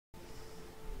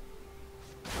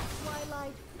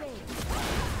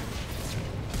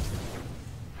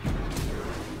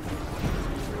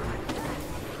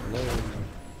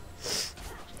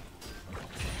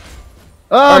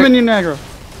Oh, right. minion aggro.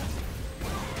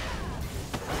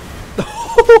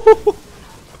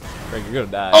 Frank, you're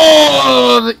gonna die.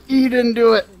 Oh, the E didn't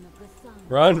do it.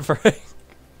 Run, Frank.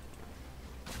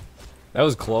 That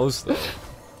was close, though.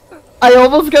 I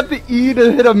almost got the E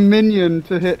to hit a minion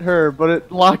to hit her, but it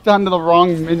locked onto the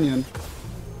wrong minion.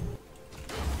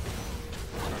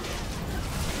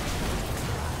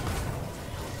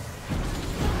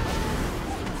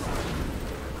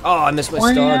 Oh, I missed my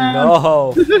stun.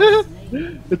 No.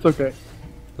 It's okay.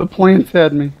 The plants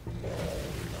had me.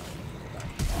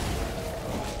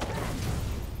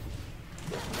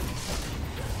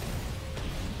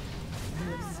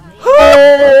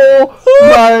 Oh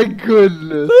my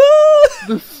goodness.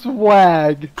 The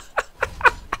swag.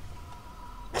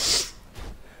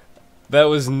 That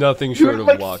was nothing short of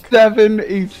like luck. 7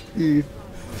 HP.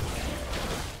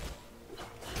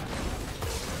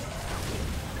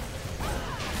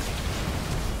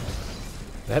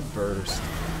 That burst.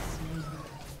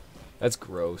 That's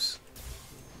gross.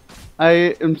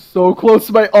 I am so close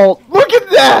to my ult. Look at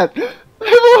that! I'm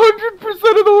 100%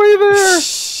 of the way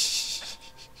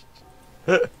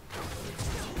there!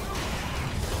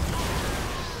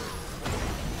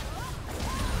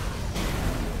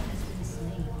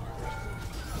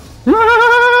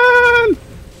 Run!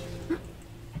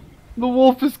 The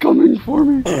wolf is coming for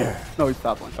me. No, he's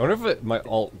top one. I wonder if it might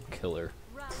ult kill her.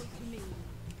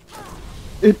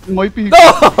 It might be. No!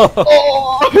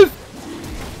 Oh!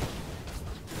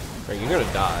 Frank, you're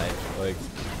gonna die. Like.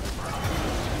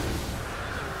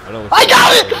 I don't know. I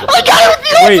got it! I got it with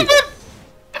the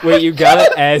ultimate! Wait, you got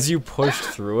it as you pushed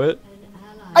through it?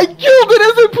 I killed it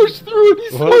as I pushed through it. He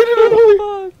smited it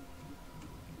away.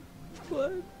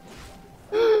 What?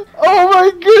 Oh my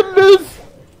goodness!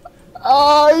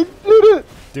 I did it!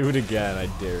 Do it again, I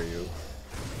dare you.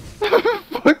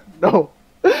 Fuck no.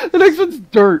 The next one's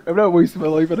dirt. I'm not wasting my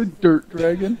life on a dirt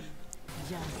dragon.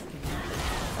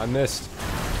 I missed.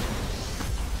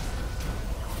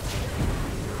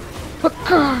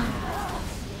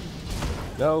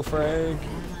 No, Frank.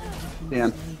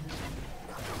 Dan.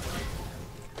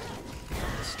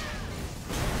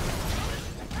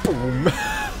 Boom. I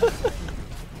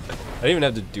didn't even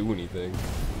have to do anything.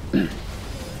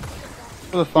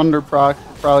 For the thunder proc,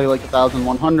 probably like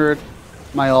 1,100.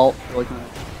 My ult, like.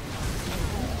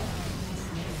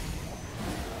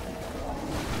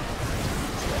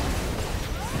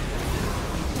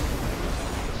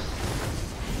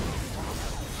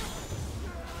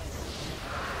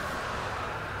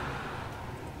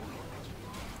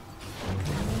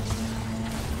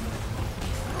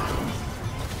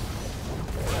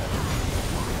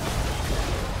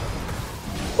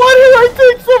 Why did I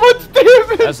take so much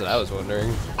damage? That's what I was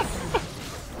wondering.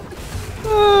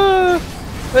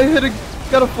 I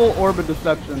got a full orb of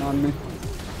deception on me.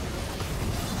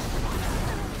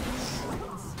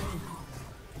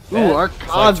 Ooh, our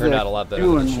Flag turned out a lot Cosmic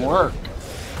better than it doing should. work.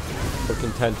 They're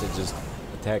content to just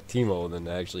attack Teemo than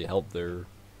to actually help their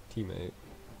teammate.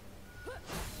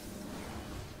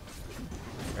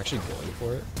 Actually going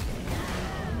for it?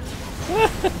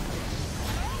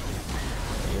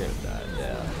 You're gonna die,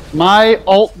 yeah. My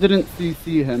ult didn't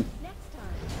CC him. Next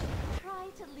time, try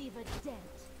to leave a dent.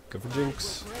 Good for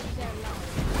Jinx. Break their line.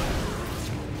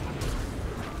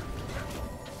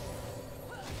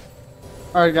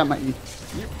 Alright, got my E.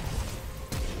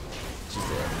 She's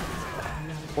dead.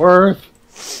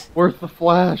 Worth the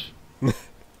flash.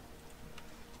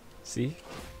 See?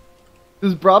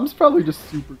 This Brob's probably just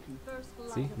super cool. First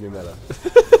blood. See? New meta.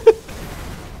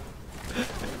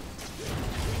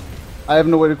 I have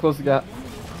no way to close the gap.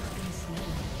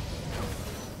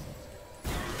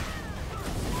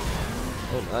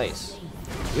 Oh, nice.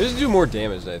 You just do more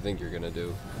damage than I think you're gonna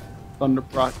do. Thunder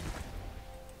proc.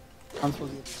 I'm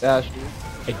supposed to get the dash, dude.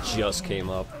 It just came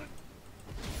up.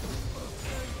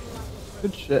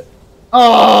 Good shit.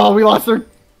 Oh, we lost our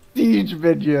siege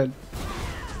minion.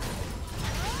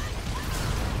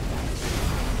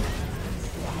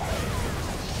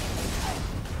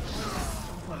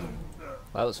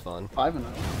 That was fun. 5-0.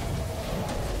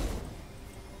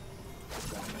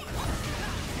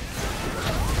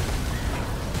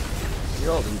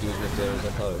 Your ult didn't do as much damage as I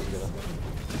thought it was gonna.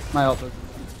 My ult does.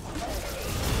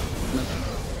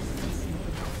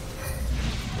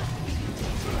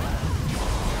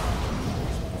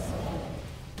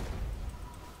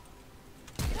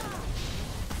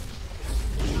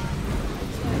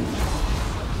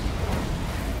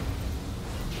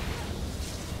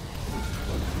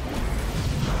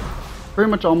 Pretty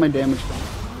much all my damage done.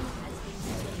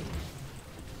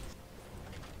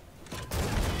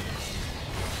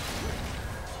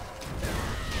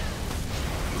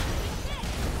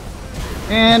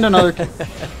 And another kill.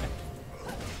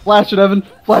 Flash it, Evan.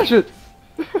 Flash it.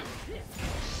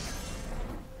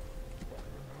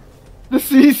 The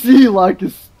CC lock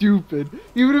is stupid.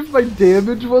 Even if my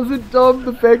damage wasn't dumb,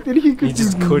 the fact that he could He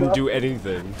just do couldn't nothing. do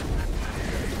anything.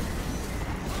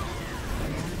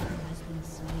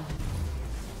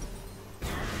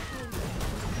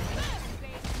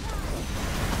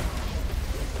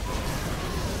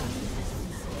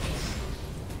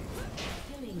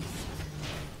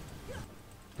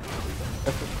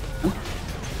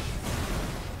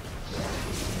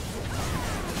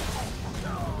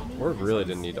 Orb really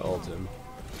didn't need to ult him.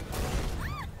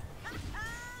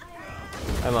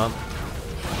 Hi, Mom.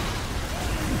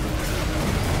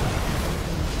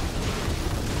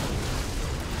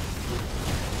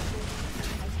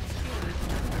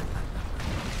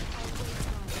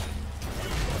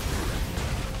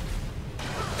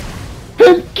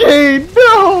 And Kane,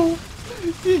 no!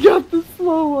 He got the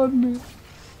slow on me.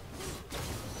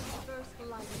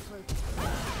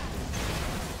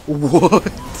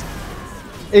 What?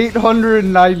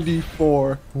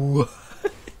 894. What?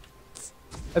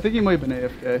 I think he might have been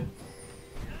AFK.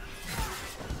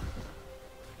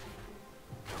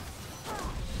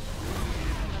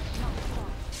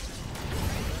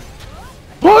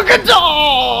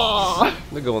 Hookah!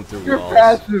 They're going through Your walls.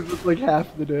 passive was like half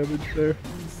the damage there.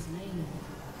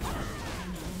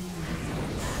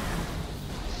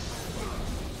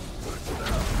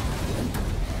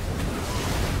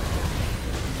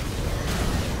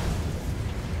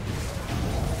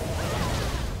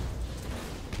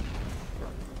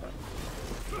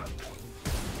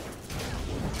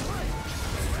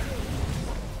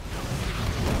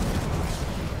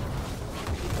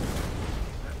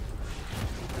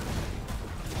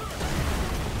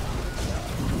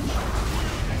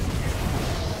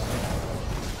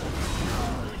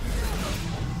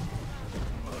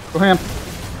 Go ham.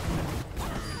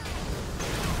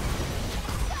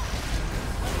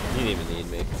 You didn't even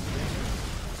need me.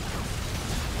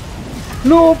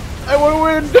 Nope, I want to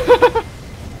win.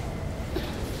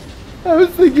 I was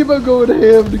thinking about going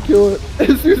ham to kill it.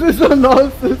 As soon as I saw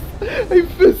Gnosis, I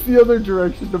fist the other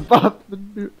direction to bop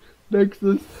the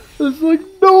Nexus. I was like,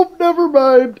 nope, never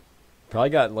mind. Probably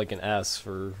got like an S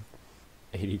for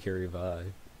 80 carry Vi.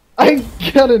 I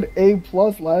got an A+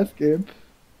 last game.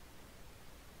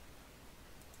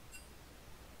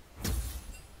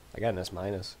 I got an S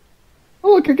minus.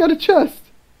 Oh look, I got a chest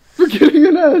for getting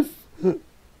an S.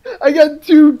 I got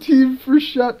 2 team for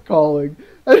shot calling.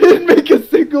 I didn't make a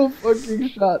single fucking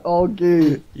shot all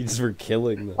game. You just were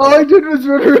killing them. All I did was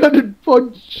run around and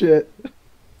punch shit.